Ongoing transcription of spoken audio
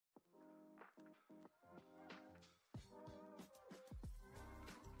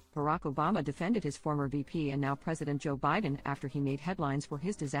Barack Obama defended his former VP and now President Joe Biden after he made headlines for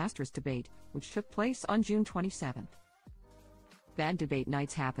his disastrous debate, which took place on June 27. Bad debate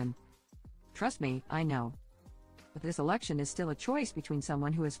nights happen. Trust me, I know. But this election is still a choice between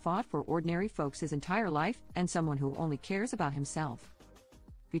someone who has fought for ordinary folks his entire life and someone who only cares about himself.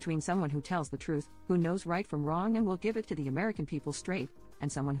 Between someone who tells the truth, who knows right from wrong and will give it to the American people straight, and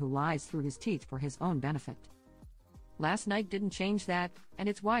someone who lies through his teeth for his own benefit. Last night didn't change that, and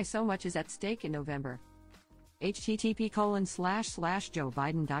it's why so much is at stake in November.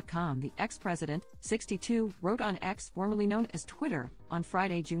 http://joebiden.com. The ex-president, 62, wrote on X, formerly known as Twitter, on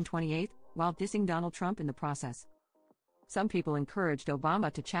Friday, June 28, while dissing Donald Trump in the process. Some people encouraged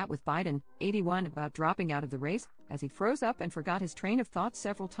Obama to chat with Biden, 81, about dropping out of the race, as he froze up and forgot his train of thought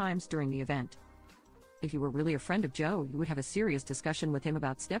several times during the event. If you were really a friend of Joe, you would have a serious discussion with him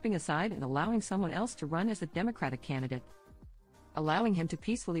about stepping aside and allowing someone else to run as a Democratic candidate. Allowing him to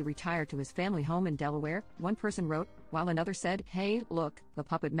peacefully retire to his family home in Delaware, one person wrote, while another said, "Hey, look, the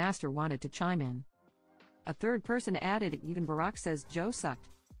puppet master wanted to chime in." A third person added, "Even Barack says Joe sucked."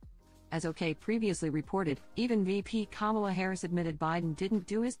 As OK previously reported, even VP Kamala Harris admitted Biden didn't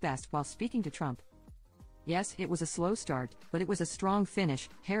do his best while speaking to Trump. "Yes, it was a slow start, but it was a strong finish,"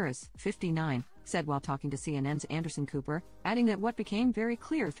 Harris, 59, said while talking to CNN's Anderson Cooper, adding that what became very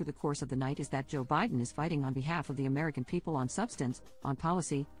clear through the course of the night is that Joe Biden is fighting on behalf of the American people on substance, on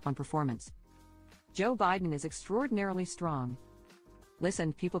policy, on performance. Joe Biden is extraordinarily strong.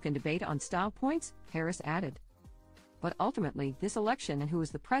 "Listen, people can debate on style points," Harris added. "But ultimately, this election and who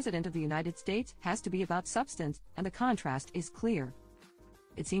is the President of the United States has to be about substance, and the contrast is clear."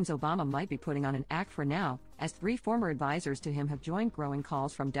 It seems Obama might be putting on an act for now, as 3 former advisors to him have joined growing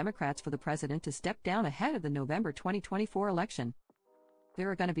calls from Democrats for the president to step down ahead of the November 2024 election.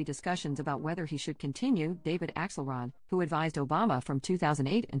 There are going to be discussions about whether he should continue, David Axelrod, who advised Obama from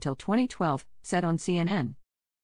 2008 until 2012, said on CNN.